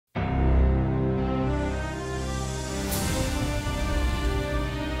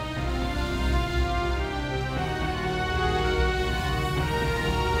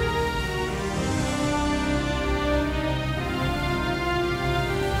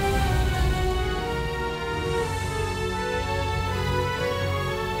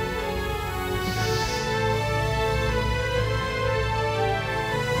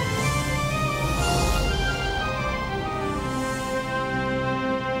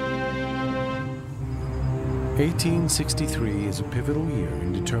1863 is a pivotal year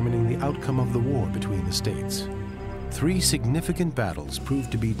in determining the outcome of the war between the states. Three significant battles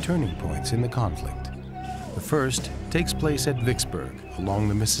proved to be turning points in the conflict. The first takes place at Vicksburg along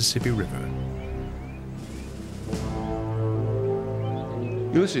the Mississippi River.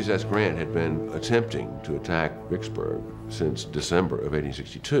 Ulysses S. Grant had been attempting to attack Vicksburg since December of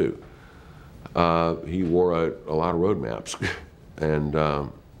 1862. He wore a lot of road maps and a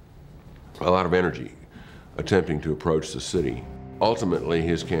lot of energy attempting to approach the city. Ultimately,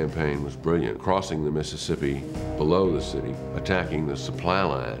 his campaign was brilliant, crossing the Mississippi below the city, attacking the supply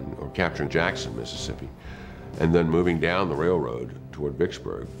line, or capturing Jackson, Mississippi, and then moving down the railroad toward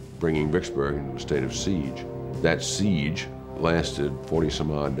Vicksburg, bringing Vicksburg into a state of siege. That siege lasted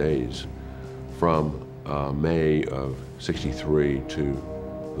 40-some-odd days, from May of '63 to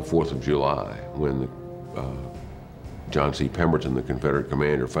the 4th of July, when John C. Pemberton, the Confederate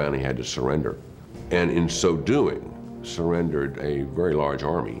commander, finally had to surrender. And in so doing, surrendered a very large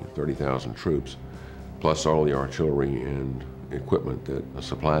army, 30,000 troops, plus all the artillery and equipment that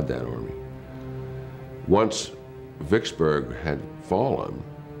supplied that army. Once Vicksburg had fallen,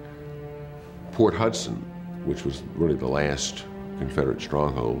 Port Hudson, which was really the last Confederate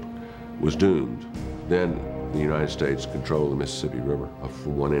stronghold, was doomed. Then the United States controlled the Mississippi River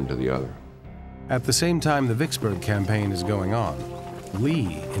from one end to the other. At the same time the Vicksburg campaign is going on,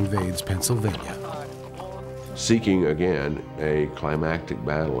 Lee invades Pennsylvania. Seeking again a climactic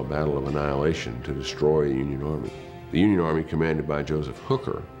battle, a battle of annihilation to destroy the Union Army. The Union Army, commanded by Joseph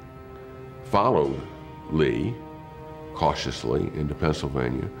Hooker, followed Lee cautiously into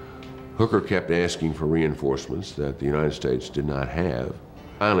Pennsylvania. Hooker kept asking for reinforcements that the United States did not have.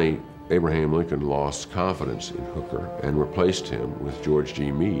 Finally, Abraham Lincoln lost confidence in Hooker and replaced him with George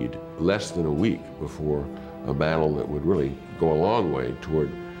G. Meade less than a week before a battle that would really go a long way toward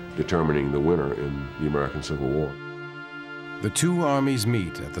determining the winner in the American Civil War. The two armies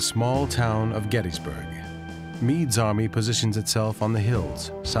meet at the small town of Gettysburg. Meade's army positions itself on the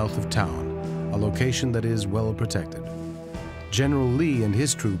hills south of town, a location that is well protected. General Lee and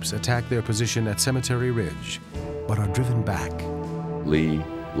his troops attack their position at Cemetery Ridge, but are driven back. Lee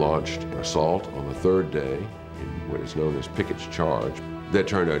launched an assault on the third day in what is known as Pickett's Charge. That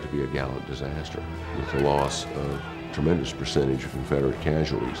turned out to be a gallant disaster, with the loss of tremendous percentage of Confederate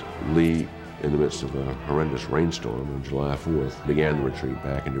casualties. Lee, in the midst of a horrendous rainstorm on July 4th, began the retreat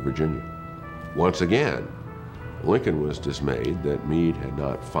back into Virginia. Once again, Lincoln was dismayed that Meade had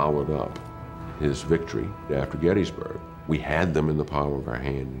not followed up his victory after Gettysburg. We had them in the palm of our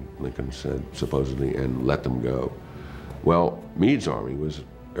hand, Lincoln said, supposedly, and let them go. Well, Meade's army was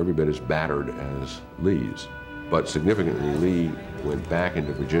every bit as battered as Lee's. But significantly, Lee went back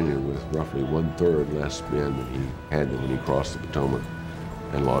into Virginia with roughly 1/3 less men than he had when he crossed the Potomac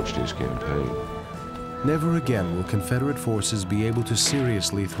and launched his campaign. Never again will Confederate forces be able to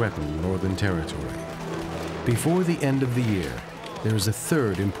seriously threaten Northern Territory. Before the end of the year, there is a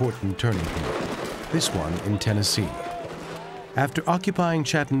third important turning point, this one in Tennessee. After occupying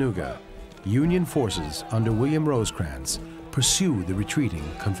Chattanooga, Union forces under William Rosecrans pursue the retreating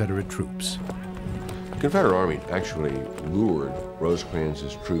Confederate troops. The Confederate Army actually lured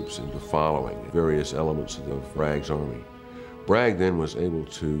Rosecrans' troops into following various elements of Bragg's army. Bragg then was able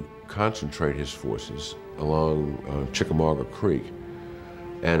to concentrate his forces along Chickamauga Creek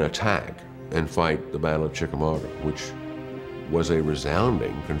and attack and fight the Battle of Chickamauga, which was a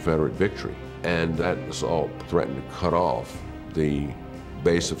resounding Confederate victory. And that assault threatened to cut off the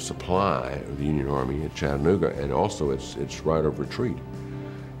base of supply of the Union Army at Chattanooga and also its right of retreat.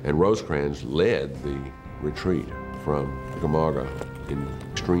 And Rosecrans led the retreat from Chickamauga in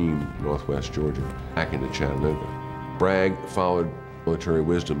extreme northwest Georgia back into Chattanooga. Bragg followed military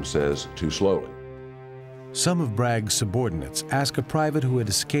wisdom says too slowly. Some of Bragg's subordinates ask a private who had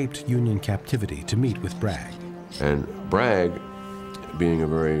escaped Union captivity to meet with Bragg. And Bragg, being a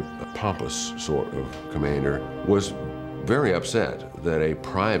very pompous sort of commander, was very upset that a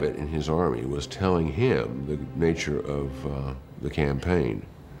private in his army was telling him the nature of the campaign.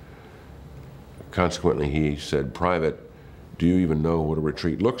 Consequently, he said, "Private, do you even know what a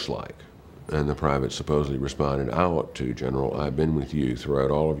retreat looks like?" And the private supposedly responded, "I ought to, General. I've been with you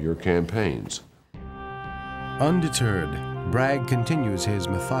throughout all of your campaigns." Undeterred, Bragg continues his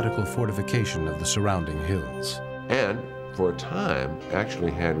methodical fortification of the surrounding hills. And for a time,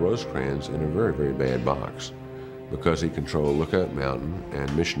 actually had Rosecrans in a very, very bad box, because he controlled Lookout Mountain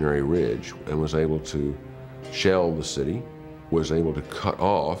and Missionary Ridge and was able to shell the city, was able to cut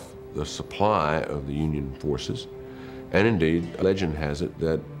off the supply of the Union forces, and indeed, legend has it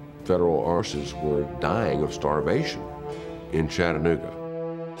that Federal forces were dying of starvation in Chattanooga.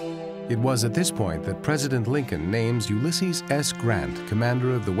 It was at this point that President Lincoln names Ulysses S. Grant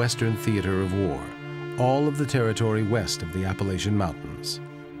commander of the Western Theater of War, all of the territory west of the Appalachian Mountains.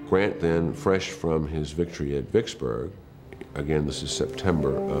 Grant then, fresh from his victory at Vicksburg, again this is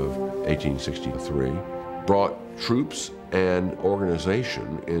September of 1863, brought troops and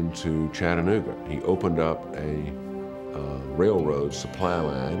organization into Chattanooga. He opened up a railroad supply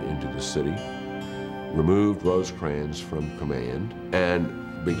line into the city, removed Rosecrans from command, and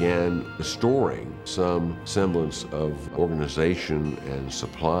began restoring some semblance of organization and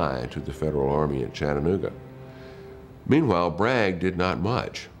supply to the Federal Army at Chattanooga. Meanwhile, Bragg did not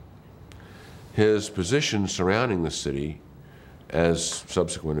much. His position surrounding the city, as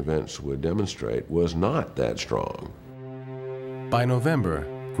subsequent events would demonstrate, was not that strong. By November,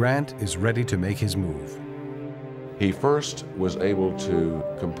 Grant is ready to make his move. He first was able to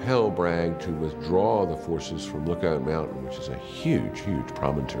compel Bragg to withdraw the forces from Lookout Mountain, which is a huge, huge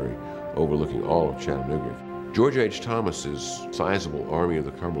promontory overlooking all of Chattanooga. George H. Thomas's sizable Army of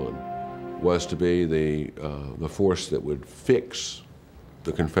the Cumberland was to be the force that would fix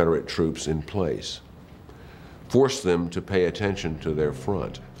the Confederate troops in place, force them to pay attention to their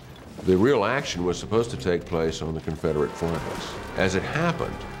front. The real action was supposed to take place on the Confederate flanks. As it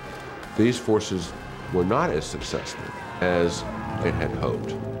happened, these forces were not as successful as it had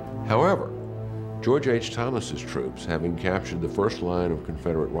hoped. However, George H. Thomas's troops, having captured the first line of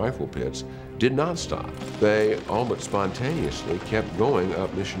Confederate rifle pits, did not stop. They all but spontaneously kept going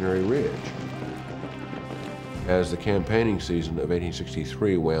up Missionary Ridge. As the campaigning season of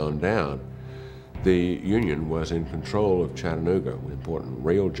 1863 wound down, the Union was in control of Chattanooga, an important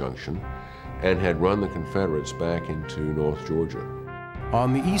rail junction, and had run the Confederates back into North Georgia.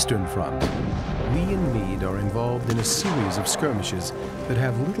 On the Eastern Front, Lee and Meade are involved in a series of skirmishes that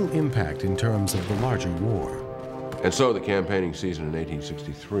have little impact in terms of the larger war. And so the campaigning season in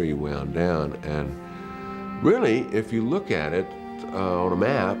 1863 wound down, and really, if you look at it on a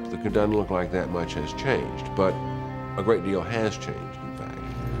map, it doesn't look like that much has changed, but a great deal has changed, in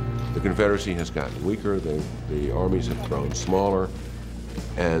fact. The Confederacy has gotten weaker, the armies have grown smaller,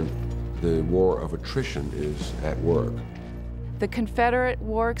 and the war of attrition is at work. The Confederate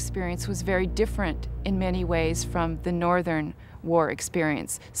war experience was very different in many ways from the Northern war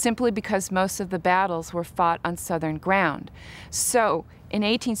experience, simply because most of the battles were fought on Southern ground. So in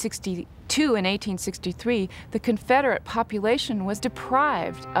 1862 and 1863, the Confederate population was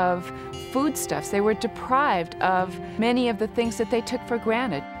deprived of foodstuffs. They were deprived of many of the things that they took for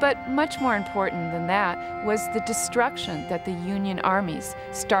granted. But much more important than that was the destruction that the Union armies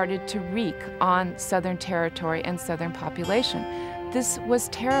started to wreak on Southern territory and Southern population. This was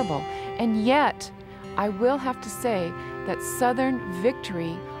terrible, and yet I will have to say that Southern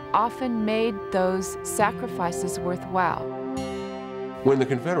victory often made those sacrifices worthwhile. When the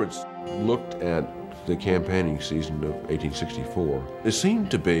Confederates looked at the campaigning season of 1864, it seemed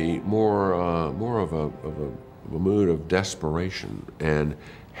to be more of a mood of desperation and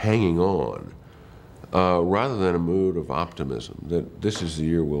hanging on, rather than a mood of optimism that this is the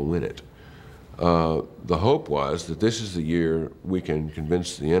year we'll win it. The hope was that this is the year we can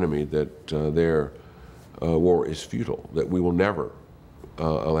convince the enemy that their war is futile, that we will never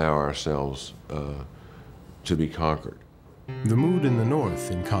allow ourselves to be conquered. The mood in the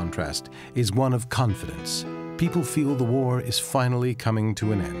North, in contrast, is one of confidence. People feel the war is finally coming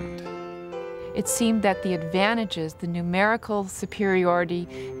to an end. It seemed that the advantages, the numerical superiority,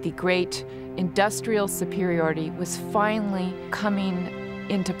 the great industrial superiority was finally coming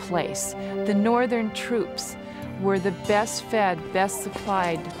into place. The Northern troops were the best fed, best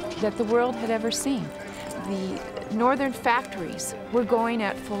supplied that the world had ever seen. The Northern factories were going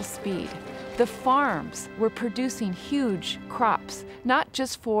at full speed. The farms were producing huge crops, not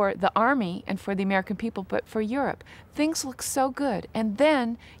just for the Army and for the American people, but for Europe. Things looked so good. And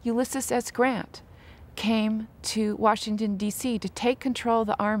then Ulysses S. Grant came to Washington, D.C. to take control of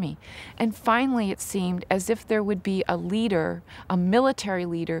the Army. And finally, it seemed as if there would be a leader, a military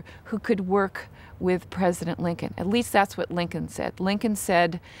leader, who could work with President Lincoln. At least that's what Lincoln said. Lincoln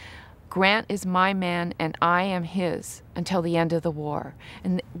said, "Grant is my man and I am his until the end of the war."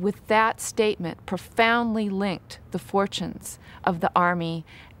 And with that statement profoundly linked the fortunes of the Army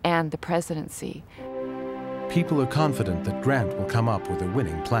and the presidency. People are confident that Grant will come up with a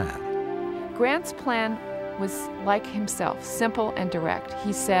winning plan. Grant's plan was like himself, simple and direct.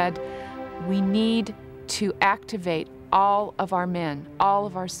 He said, we need to activate all of our men, all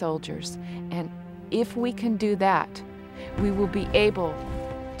of our soldiers, and if we can do that, we will be able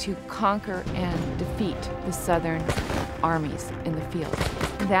to conquer and defeat the Southern armies in the field.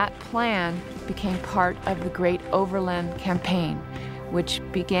 That plan became part of the Great Overland Campaign, which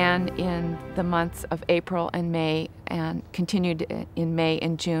began in the months of April and May and continued in May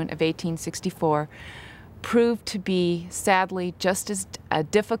and June of 1864, proved to be, sadly, just as a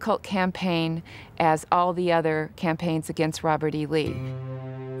difficult campaign as all the other campaigns against Robert E. Lee.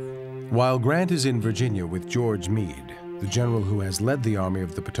 While Grant is in Virginia with George Meade, the general who has led the Army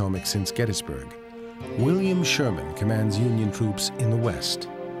of the Potomac since Gettysburg, William Sherman commands Union troops in the West.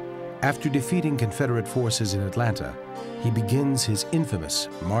 After defeating Confederate forces in Atlanta, he begins his infamous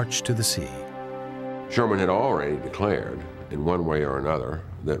March to the Sea. Sherman had already declared, in one way or another,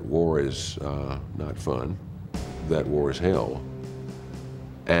 that war is not fun, that war is hell.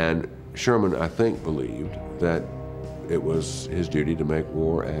 And Sherman, I think, believed that it was his duty to make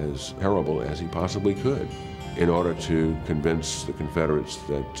war as terrible as he possibly could in order to convince the Confederates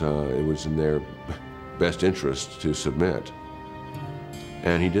that it was in their best interest to submit.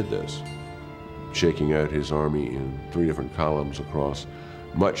 And he did this, shaking out his army in 3 different columns across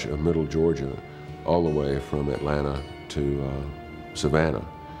much of middle Georgia, all the way from Atlanta to Savannah.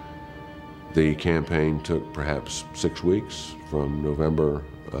 The campaign took perhaps 6 weeks, from November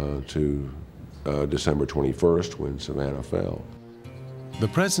to December 21st, when Savannah fell. The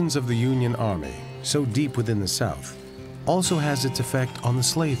presence of the Union Army, so deep within the South, also has its effect on the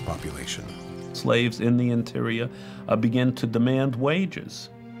slave population. Slaves in the interior begin to demand wages,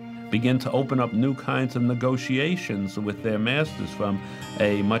 begin to open up new kinds of negotiations with their masters from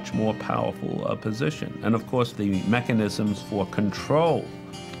a much more powerful position. And of course, the mechanisms for control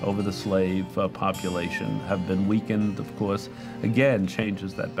over the slave population have been weakened. Of course, again,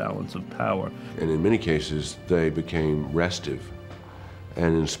 changes that balance of power. And in many cases, they became restive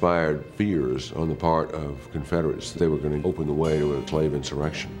and inspired fears on the part of Confederates that they were going to open the way to a slave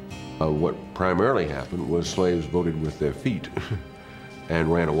insurrection. What primarily happened was slaves voted with their feet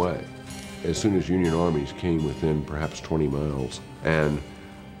and ran away as soon as Union armies came within perhaps 20 miles. And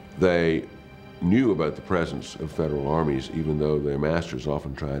they knew about the presence of Federal armies, even though their masters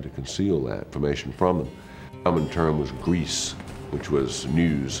often tried to conceal that information from them. The common term was grease, which was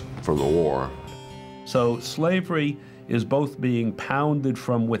news from the war. So slavery is both being pounded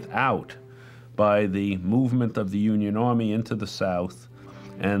from without by the movement of the Union Army into the South,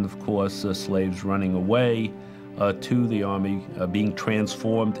 and of course slaves running away to the Army, being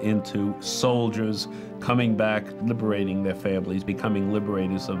transformed into soldiers, coming back, liberating their families, becoming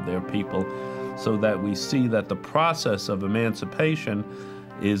liberators of their people, so that we see that the process of emancipation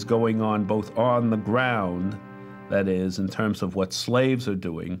is going on both on the ground, that is, in terms of what slaves are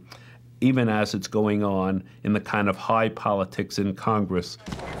doing, even as it's going on in the kind of high politics in Congress.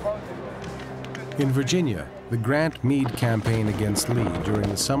 In Virginia, the Grant-Meade campaign against Lee during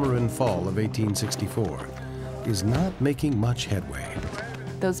the summer and fall of 1864 is not making much headway.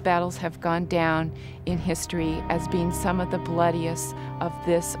 Those battles have gone down in history as being some of the bloodiest of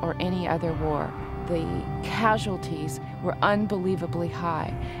this or any other war. The casualties were unbelievably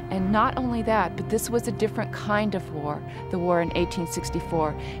high. And not only that, but this was a different kind of war, the war in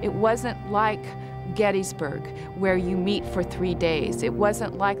 1864. It wasn't like Gettysburg, where you meet for 3 days. It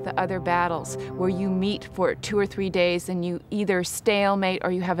wasn't like the other battles where you meet for 2 or 3 days and you either stalemate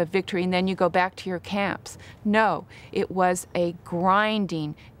or you have a victory and then you go back to your camps. No, it was a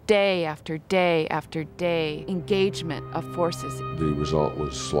grinding day after day after day engagement of forces. The result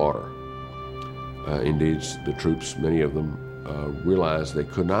was slaughter. Indeed, the troops, many of them, realized they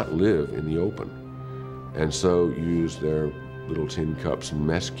could not live in the open, and so used their little tin cups and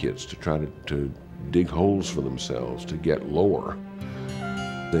mess kits to try to dig holes for themselves to get lower.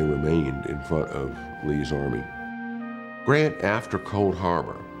 They remained in front of Lee's army. Grant, after Cold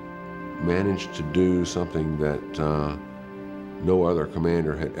Harbor, managed to do something that no other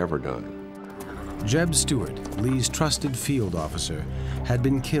commander had ever done. Jeb Stuart, Lee's trusted field officer, had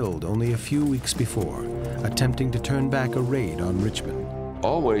been killed only a few weeks before, attempting to turn back a raid on Richmond.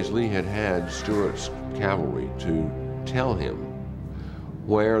 Always Lee had had Stuart's cavalry to tell him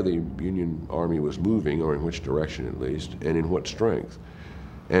where the Union Army was moving, or in which direction at least, and in what strength.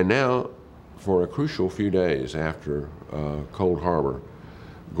 And now, for a crucial few days after Cold Harbor,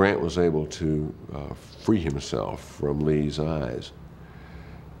 Grant was able to free himself from Lee's eyes.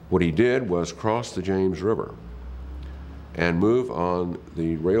 What he did was cross the James River and move on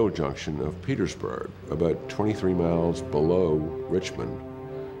the rail junction of Petersburg, about 23 miles below Richmond.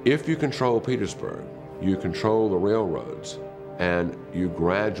 If you control Petersburg, you control the railroads, and you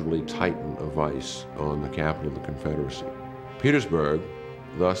gradually tighten a vice on the capital of the Confederacy. Petersburg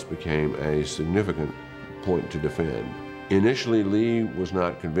thus became a significant point to defend. Initially, Lee was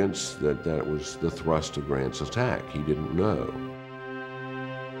not convinced that that was the thrust of Grant's attack. He didn't know.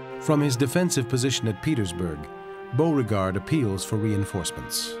 From his defensive position at Petersburg, Beauregard appeals for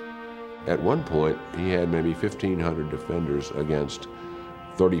reinforcements. At one point, he had maybe 1,500 defenders against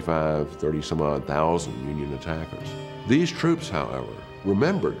 30 some odd thousand Union attackers. These troops, however,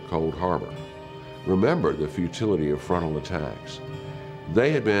 remembered Cold Harbor, remembered the futility of frontal attacks.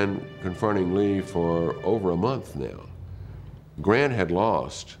 They had been confronting Lee for over a month now. Grant had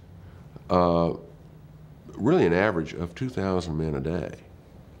lost really an average of 2,000 men a day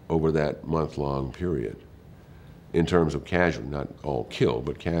over that month-long period in terms of casualties, not all killed,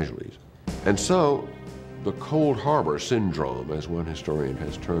 but casualties. And so the Cold Harbor syndrome, as one historian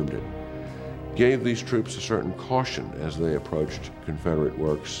has termed it, gave these troops a certain caution as they approached Confederate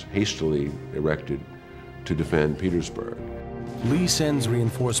works hastily erected to defend Petersburg. Lee sends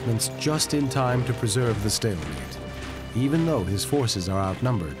reinforcements just in time to preserve the stalemate, even though his forces are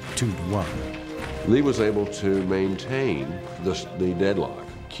outnumbered 2-1. Lee was able to maintain the deadlock,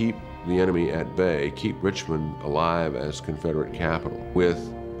 keep the enemy at bay, keep Richmond alive as Confederate capital,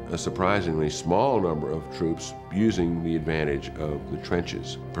 with a surprisingly small number of troops using the advantage of the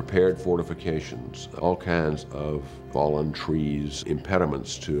trenches, prepared fortifications, all kinds of fallen trees,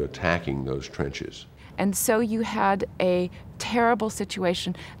 impediments to attacking those trenches. And so you had a terrible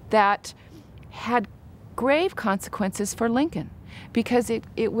situation that had grave consequences for Lincoln, because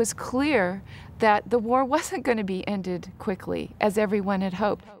it was clear that the war wasn't going to be ended quickly, as everyone had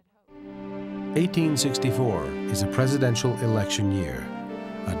hoped. 1864 is a presidential election year,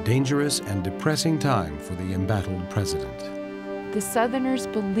 a dangerous and depressing time for the embattled president. The Southerners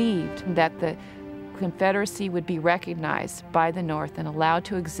believed that the Confederacy would be recognized by the North and allowed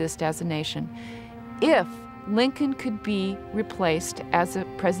to exist as a nation if Lincoln could be replaced as a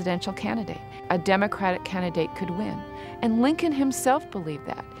presidential candidate. A Democratic candidate could win. And Lincoln himself believed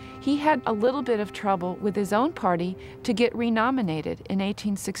that. He had a little bit of trouble with his own party to get renominated in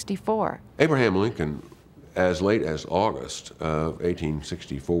 1864. Abraham Lincoln, as late as August of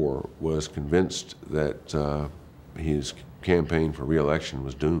 1864, was convinced that his campaign for re-election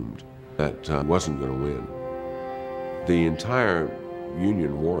was doomed, that wasn't going to win. The entire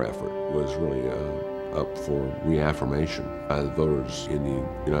Union war effort was really up for reaffirmation by the voters in the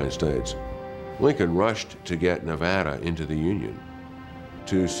United States. Lincoln rushed to get Nevada into the Union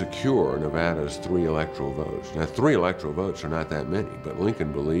to secure Nevada's 3 electoral votes. Now, 3 electoral votes are not that many, but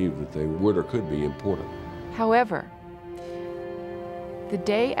Lincoln believed that they would or could be important. However, the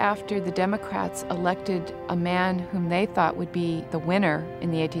day after the Democrats elected a man whom they thought would be the winner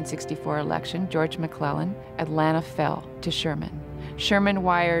in the 1864 election, George McClellan, Atlanta fell to Sherman. Sherman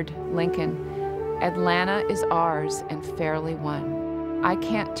wired Lincoln, "Atlanta is ours and fairly won." I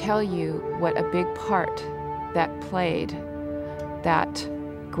can't tell you what a big part that played, that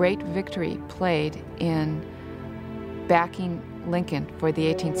great victory played in backing Lincoln for the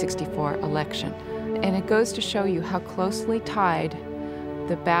 1864 election. And it goes to show you how closely tied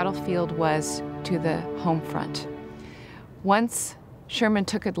the battlefield was to the home front. Once Sherman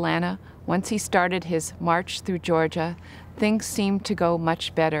took Atlanta, once he started his march through Georgia, things seemed to go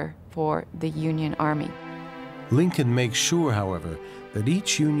much better for the Union Army. Lincoln makes sure, however, that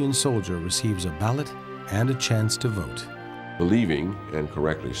each Union soldier receives a ballot and a chance to vote. Believing, and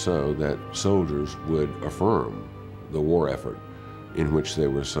correctly so, that soldiers would affirm the war effort in which they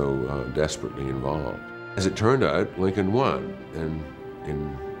were so desperately involved. As it turned out, Lincoln won, and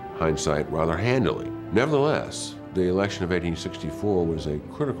in hindsight, rather handily. Nevertheless, the election of 1864 was a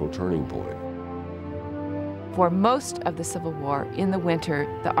critical turning point. For most of the Civil War, in the winter,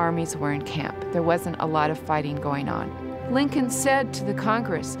 the armies were in camp. There wasn't a lot of fighting going on. Lincoln said to the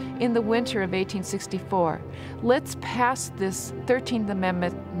Congress in the winter of 1864, let's pass this 13th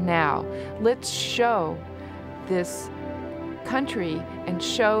Amendment now. Let's show this country and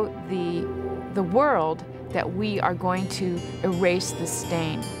show the world that we are going to erase the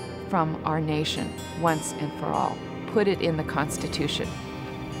stain from our nation once and for all. Put it in the Constitution.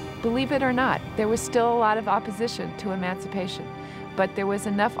 Believe it or not, there was still a lot of opposition to emancipation, but there was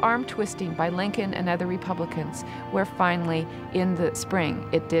enough arm twisting by Lincoln and other Republicans where finally, in the spring,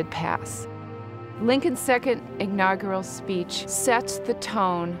 it did pass. Lincoln's second inaugural speech sets the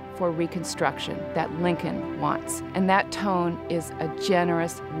tone for Reconstruction that Lincoln wants, and that tone is a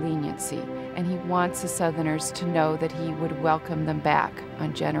generous leniency, and he wants the Southerners to know that he would welcome them back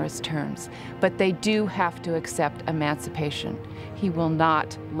on generous terms. But they do have to accept emancipation. He will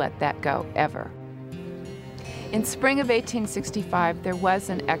not let that go, ever. In spring of 1865, there was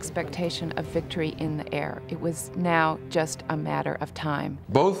an expectation of victory in the air. It was now just a matter of time.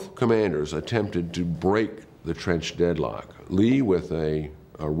 Both commanders attempted to break the trench deadlock. Lee with a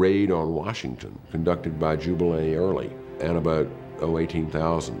raid on Washington conducted by Jubal A. Early and about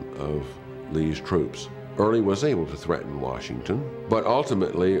 18,000 of Lee's troops. Early was able to threaten Washington, but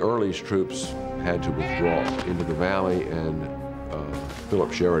ultimately Early's troops had to withdraw into the valley, and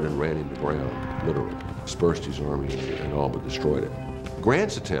Philip Sheridan ran into ground, literally, dispersed his army and all but destroyed it.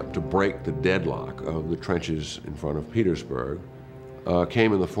 Grant's attempt to break the deadlock of the trenches in front of Petersburg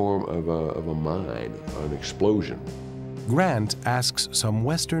came in the form of a mine, an explosion. Grant asks some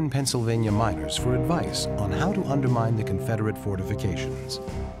western Pennsylvania miners for advice on how to undermine the Confederate fortifications.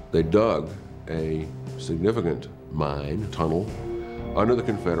 They dug a significant mine, tunnel, under the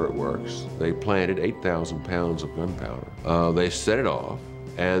Confederate works. They planted 8,000 pounds of gunpowder. They set it off,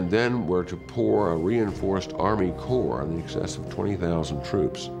 and then were to pour a reinforced Army Corps in excess of 20,000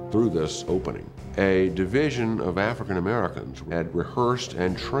 troops through this opening. A division of African Americans had rehearsed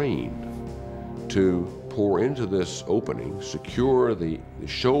and trained to pour into this opening, secure the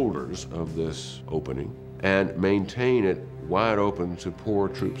shoulders of this opening, and maintain it wide open to pour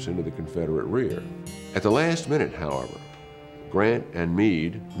troops into the Confederate rear. At the last minute, however, Grant and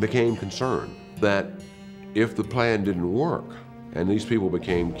Meade became concerned that if the plan didn't work and these people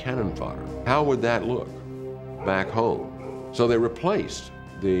became cannon fodder, how would that look back home? So they replaced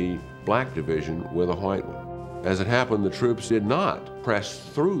the black division with a white one. As it happened, the troops did not press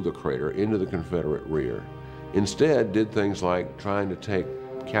through the crater into the Confederate rear. Instead, did things like trying to take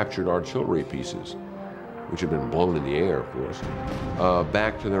captured artillery pieces, which had been blown in the air, of course,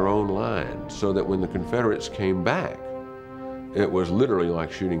 back to their own line, so that when the Confederates came back, it was literally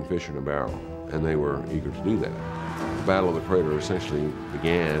like shooting fish in a barrel, and they were eager to do that. The Battle of the Crater essentially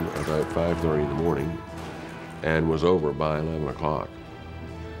began about 5:30 in the morning and was over by 11 o'clock,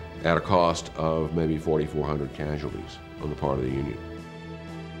 at a cost of maybe 4,400 casualties on the part of the Union.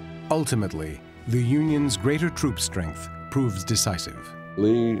 Ultimately, the Union's greater troop strength proves decisive.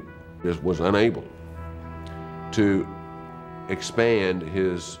 Lee was unable to expand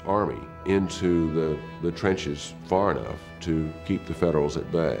his army into the trenches far enough to keep the Federals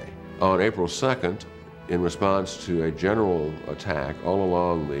at bay. On April 2nd, in response to a general attack all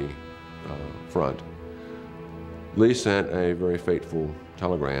along the front, Lee sent a very fateful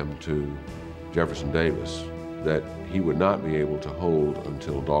telegram to Jefferson Davis that he would not be able to hold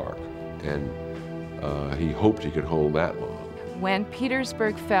until dark, and he hoped he could hold that long. When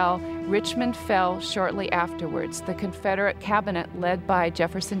Petersburg fell, Richmond fell shortly afterwards. The Confederate cabinet, led by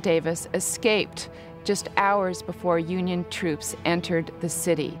Jefferson Davis, escaped just hours before Union troops entered the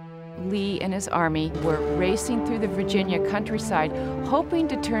city. Lee and his army were racing through the Virginia countryside, hoping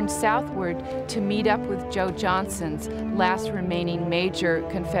to turn southward to meet up with Joe Johnston's last remaining major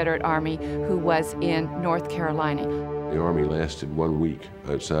Confederate army, who was in North Carolina. The army lasted 1 week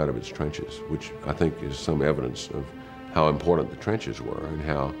outside of its trenches, which I think is some evidence of how important the trenches were and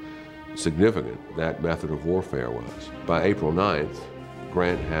how significant that method of warfare was. By April 9th,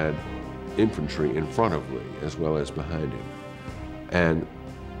 Grant had infantry in front of Lee as well as behind him. And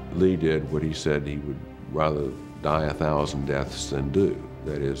Lee did what he said he would rather die 1,000 deaths than do,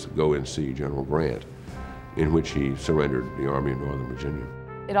 that is, go and see General Grant, in which he surrendered the Army of Northern Virginia.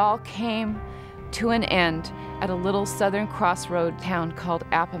 It all came to an end at a little southern crossroad town called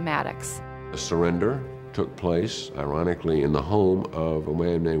Appomattox. The surrender took place, ironically, in the home of a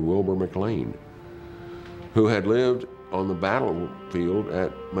man named Wilbur McLean, who had lived on the battlefield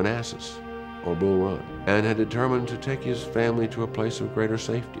at Manassas, or Bull Run, and had determined to take his family to a place of greater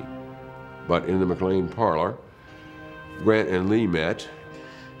safety. But in the McLean parlor, Grant and Lee met.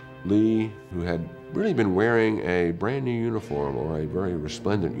 Lee, who had really been wearing a brand new uniform, or a very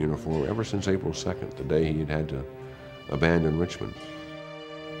resplendent uniform, ever since April 2nd, the day he had had to abandon Richmond,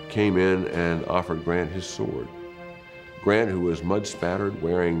 came in and offered Grant his sword. Grant, who was mud-spattered,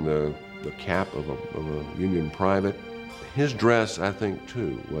 wearing the cap of a Union private, his dress, I think,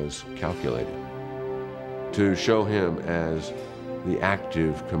 too, was calculated to show him as the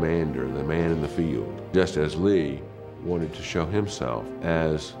active commander, the man in the field, just as Lee wanted to show himself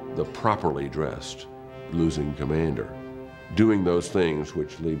as the properly dressed losing commander, doing those things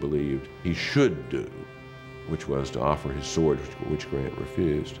which Lee believed he should do, which was to offer his sword, which Grant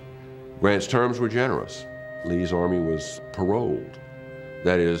refused. Grant's terms were generous. Lee's army was paroled.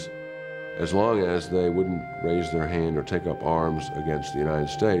 That is, as long as they wouldn't raise their hand or take up arms against the United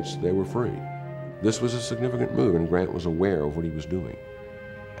States, they were free. This was a significant move, and Grant was aware of what he was doing.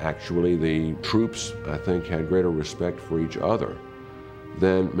 Actually, the troops, I think, had greater respect for each other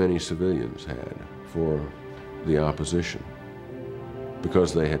than many civilians had for the opposition,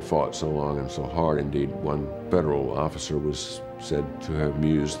 because they had fought so long and so hard. Indeed, one federal officer was said to have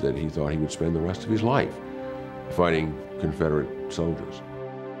mused that he thought he would spend the rest of his life fighting Confederate soldiers.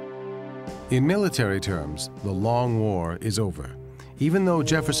 In military terms, the long war is over. even though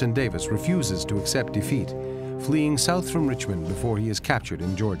Jefferson Davis refuses to accept defeat, fleeing south from Richmond before he is captured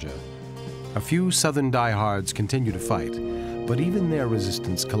in Georgia. A few Southern diehards continue to fight, but even their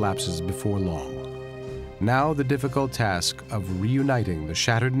resistance collapses before long. Now the difficult task of reuniting the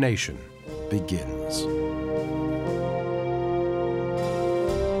shattered nation begins.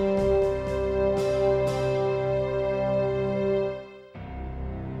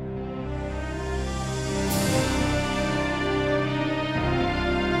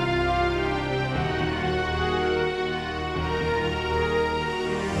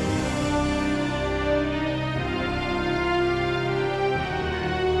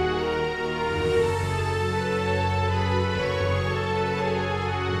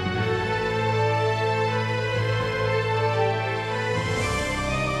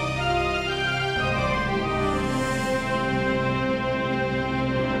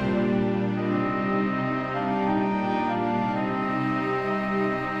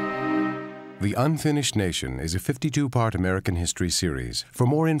 The Unfinished Nation is a 52-part American history series. For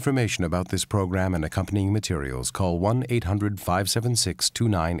more information about this program and accompanying materials, call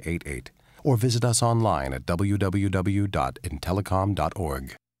 1-800-576-2988 or visit us online at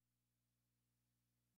www.intelecom.org.